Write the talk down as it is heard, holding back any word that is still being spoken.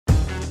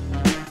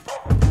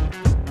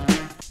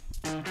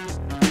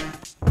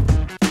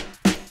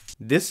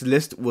this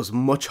list was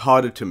much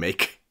harder to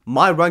make.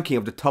 My ranking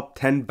of the top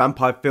 10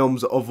 vampire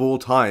films of all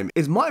time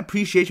is my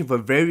appreciation for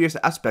various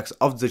aspects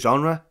of the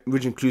genre,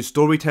 which includes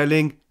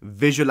storytelling,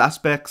 visual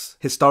aspects,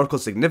 historical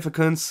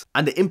significance,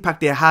 and the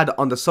impact they had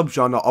on the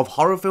subgenre of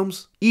horror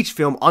films. Each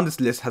film on this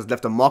list has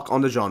left a mark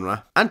on the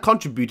genre and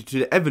contributed to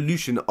the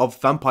evolution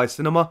of vampire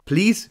cinema.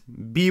 Please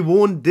be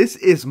warned, this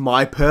is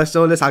my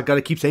personal list. I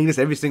gotta keep saying this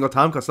every single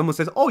time because someone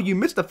says, oh, you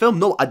missed a film.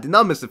 No, I did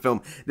not miss a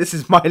film. This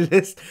is my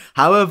list.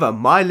 However,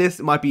 my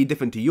list might be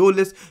different to your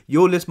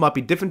list might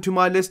be different to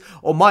my list,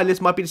 or my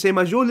list might be the same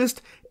as your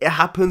list. It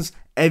happens.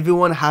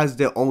 Everyone has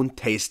their own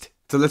taste.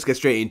 So let's get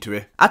straight into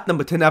it. At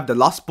number 10, I have The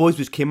Lost Boys,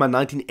 which came out in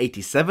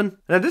 1987.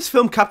 Now, this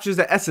film captures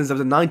the essence of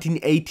the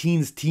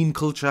 1918s teen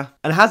culture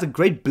and has a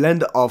great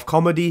blend of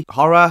comedy,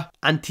 horror,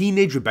 and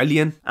teenage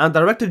rebellion. And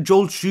director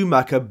Joel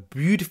Schumacher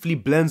beautifully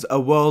blends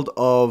a world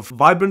of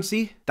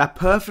vibrancy that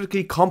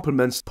perfectly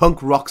complements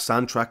punk rock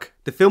soundtrack.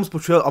 The film's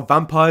portrayal of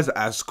vampires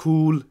as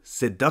cool,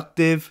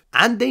 seductive,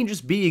 and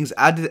dangerous beings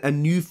added a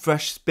new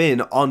fresh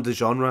spin on the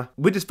genre,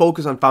 with its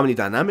focus on family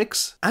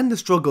dynamics and the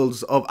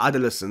struggles of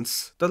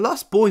adolescence. The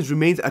Lost Boys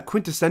remains a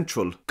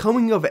quintessential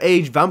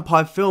coming-of-age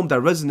vampire film that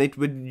resonates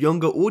with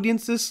younger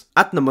audiences.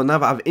 At number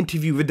 9, I have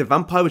Interview with the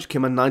Vampire, which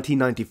came in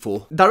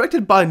 1994.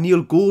 Directed by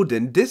Neil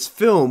Gordon, this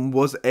film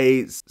was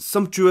a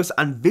sumptuous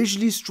and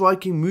visually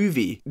striking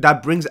movie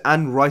that brings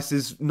Anne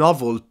Rice's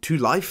novel to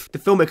life. The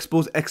film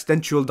explores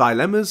existential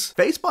dilemmas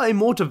faced by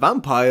immortal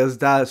vampires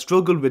that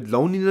struggle with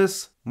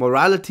loneliness,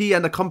 morality,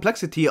 and the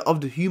complexity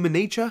of the human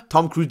nature.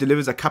 Tom Cruise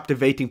delivers a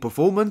captivating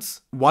performance,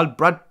 while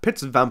Brad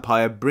Pitt's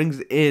vampire brings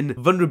in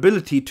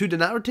vulnerability to the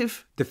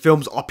narrative. The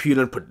film's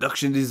opulent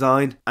production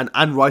design and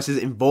Anne Rice's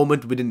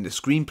involvement within the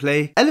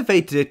screenplay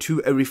elevated it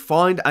to a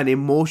refined and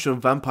emotional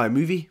vampire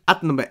movie.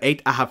 At number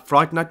 8, I have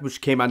Fright Night,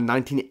 which came out in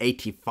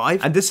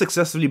 1985, and this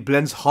successfully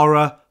blends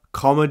horror,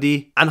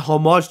 comedy, and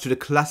homage to the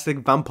classic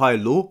vampire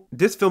lore.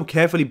 This film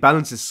carefully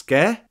balances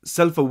scare,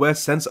 self-aware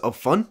sense of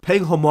fun,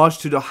 paying homage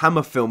to the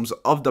Hammer films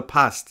of the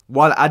past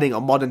while adding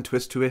a modern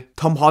twist to it.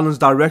 Tom Holland's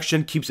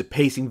direction keeps the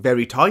pacing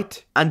very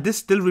tight, and this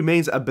still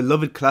remains a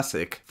beloved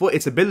classic for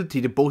its ability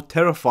to both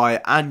terrify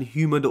and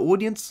humor the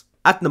audience.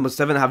 At number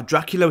 7, I have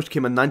Dracula, which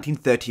came in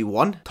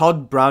 1931.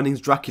 Todd Browning's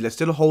Dracula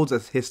still holds a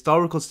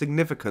historical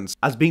significance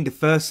as being the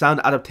first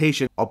sound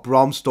adaptation of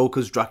Bram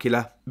Stoker's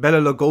Dracula.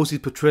 Bela Lugosi's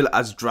portrayal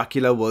as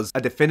Dracula was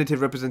a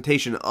definitive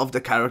representation of the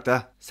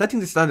character, setting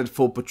the standard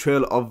for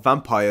portrayal of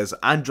vampires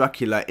and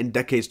Dracula in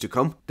decades to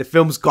come. The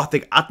film's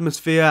gothic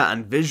atmosphere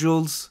and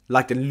visuals,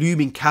 like the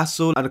looming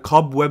castle and a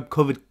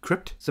cobweb-covered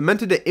crypt,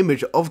 cemented the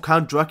image of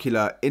Count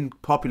Dracula in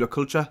popular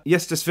culture.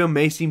 Yes, this film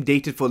may seem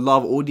dated for a lot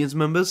of audience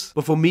members,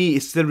 but for me,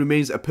 it still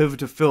remains a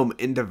pivotal film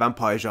in the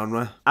vampire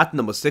genre. At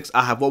number 6,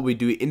 I have What We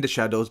Do in the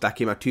Shadows, that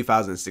came out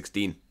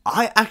 2016.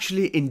 I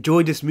actually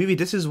enjoyed this movie.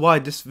 This is why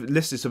this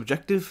list is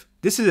subjective.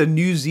 This is a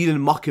New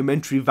Zealand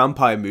mockumentary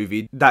vampire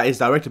movie that is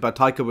directed by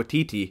Taika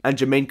Waititi and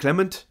Jermaine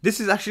Clement.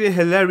 This is actually a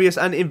hilarious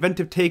and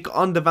inventive take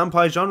on the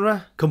vampire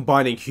genre,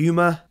 combining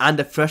humour and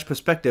a fresh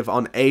perspective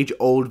on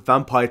age-old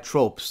vampire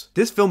tropes.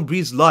 This film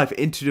breathes life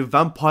into the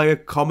vampire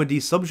comedy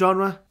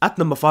subgenre. At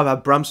number 5, I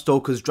have Bram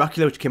Stoker's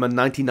Dracula, which came out in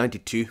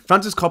 1992.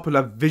 Francis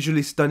Coppola's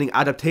visually stunning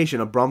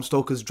adaptation of Bram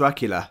Stoker's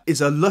Dracula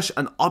is a lush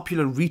and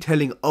opulent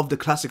retelling of the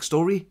classic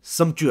story.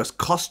 Sumptuous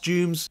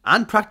costumes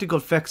and practical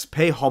effects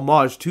pay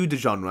homage to the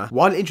genre,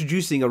 while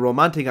introducing a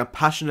romantic and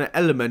passionate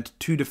element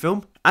to the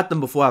film. At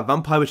number 4, I have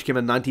Vampire, which came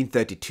in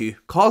 1932.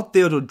 Carl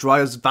Theodor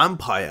Dreyer's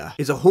Vampire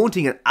is a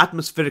haunting and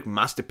atmospheric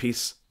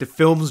masterpiece. The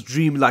film's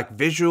dreamlike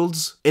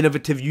visuals,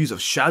 innovative use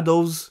of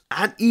shadows,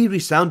 and eerie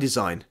sound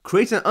design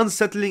creates an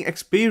unsettling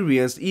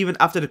experience even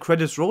after the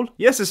credits roll.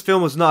 Yes, this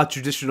film was not a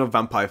traditional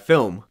vampire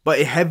film, but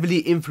it heavily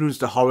influenced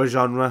the horror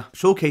genre,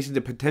 showcasing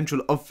the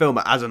potential of film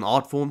as an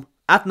art form.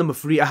 At number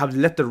 3, I have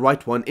Let the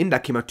Right One In,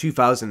 that came out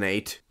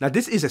 2008. Now,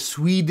 this is a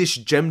Swedish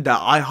gem that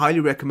I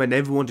highly recommend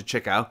everyone to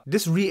check out.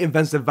 This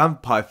reinvents the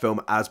vampire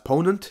film as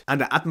Ponant and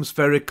the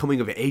atmospheric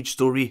coming-of-age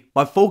story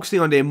by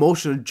focusing on the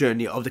emotional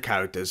journey of the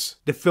characters.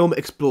 The film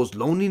explores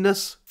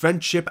loneliness,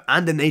 friendship,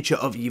 and the nature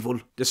of evil.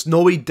 The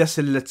snowy,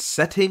 desolate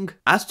setting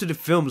adds to the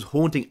film's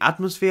haunting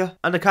atmosphere,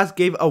 and the cast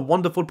gave a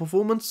wonderful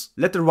performance.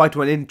 Let the Right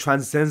One In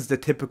transcends the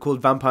typical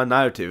vampire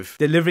narrative,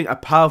 delivering a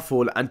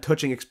powerful and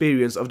touching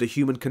experience of the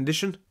human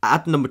condition.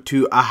 At number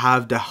 2, I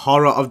have The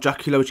Horror of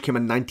Dracula, which came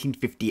in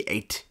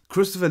 1958.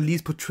 Christopher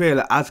Lee's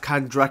portrayal as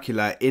Count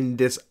Dracula in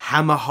this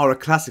Hammer horror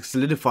classic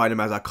solidified him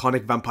as an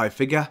iconic vampire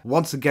figure.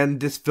 Once again,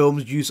 this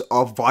film's use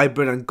of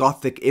vibrant and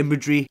gothic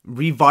imagery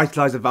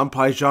revitalized the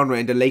vampire genre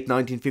in the late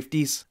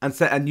 1950s and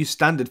set a new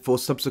standard for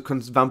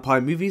subsequent vampire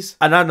movies.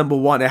 And at number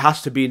 1, it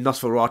has to be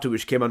Nosferatu,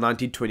 which came out in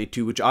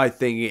 1922, which I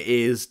think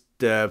is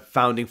the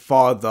founding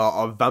father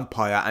of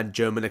vampire and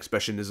German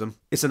expressionism.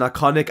 It's an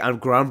iconic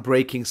and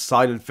groundbreaking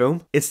silent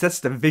film. It sets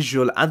the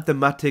visual and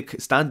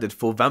thematic standard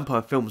for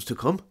vampire films to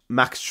come.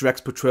 Max Schreck's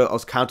portrayal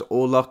as Count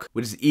Orlok,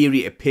 with his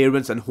eerie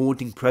appearance and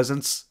haunting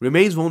presence,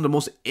 remains one of the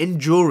most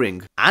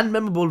enduring and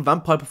memorable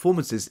vampire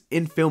performances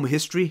in film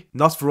history.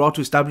 Nosferatu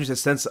established a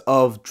sense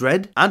of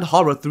dread and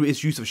horror through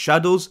its use of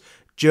shadows,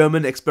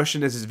 German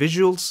expressionist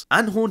visuals,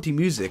 and haunting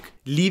music,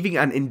 leaving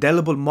an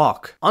indelible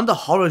mark on the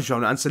horror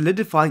genre and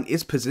solidifying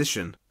its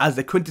position as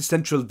the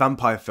quintessential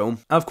vampire film.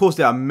 And of course,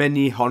 there are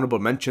many honorable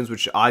mentions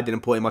which I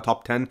didn't put in my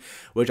top 10,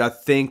 which I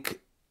think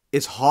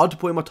it's hard to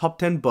put in my top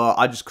 10, but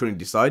I just couldn't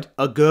decide.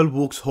 A Girl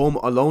Walks Home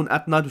Alone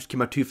at Night, which came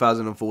out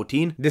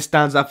 2014. This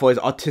stands out for its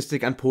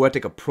artistic and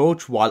poetic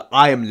approach, while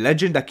I Am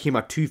Legend, that came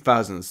out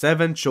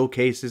 2007,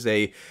 showcases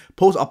a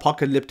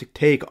post-apocalyptic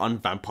take on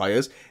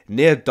vampires.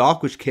 Near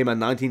Dark, which came out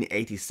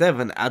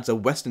 1987, adds a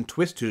western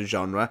twist to the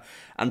genre.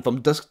 And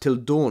From Dusk Till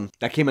Dawn,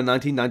 that came in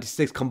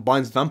 1996,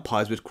 combines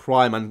vampires with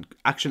crime and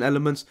action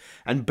elements.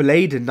 And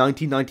Blade in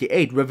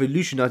 1998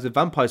 revolutionized the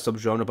vampire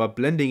subgenre by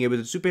blending it with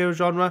the superhero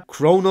genre.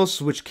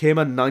 Kronos, which came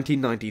in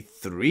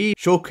 1993,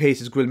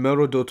 showcases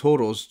Guillermo del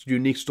Toro's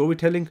unique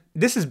storytelling.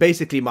 This is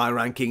basically my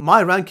ranking.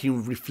 My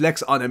ranking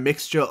reflects on a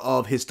mixture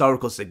of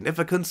historical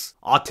significance,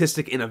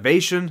 artistic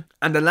innovation,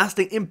 and the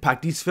lasting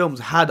impact these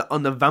films had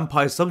on the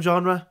vampire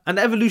subgenre. And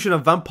the evolution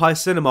of vampire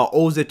cinema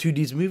owes it to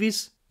these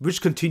movies, which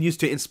continues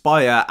to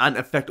inspire and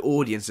affect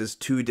audiences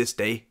to this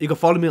day. You can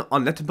follow me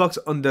on Letterboxd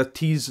under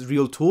T's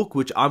Real Talk,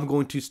 which I'm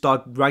going to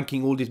start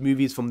ranking all these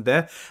movies from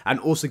there, and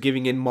also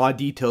giving in my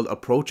detailed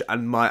approach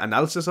and my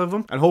analysis of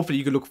them. And hopefully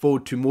you can look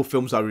forward to more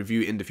films I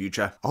review in the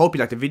future. I hope you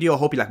liked the video. I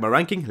hope you like my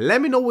ranking.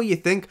 Let me know what you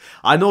think.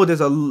 I know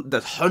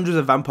there's hundreds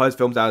of vampires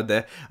films out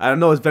there, and I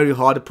know it's very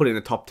hard to put in the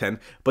top 10,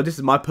 but this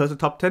is my personal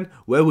top 10.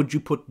 Where would you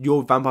put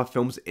your vampire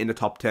films in the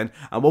top 10,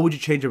 and what would you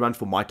change around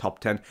for my top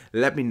 10?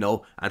 Let me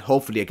know, and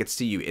hopefully I can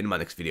see you in my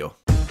next video.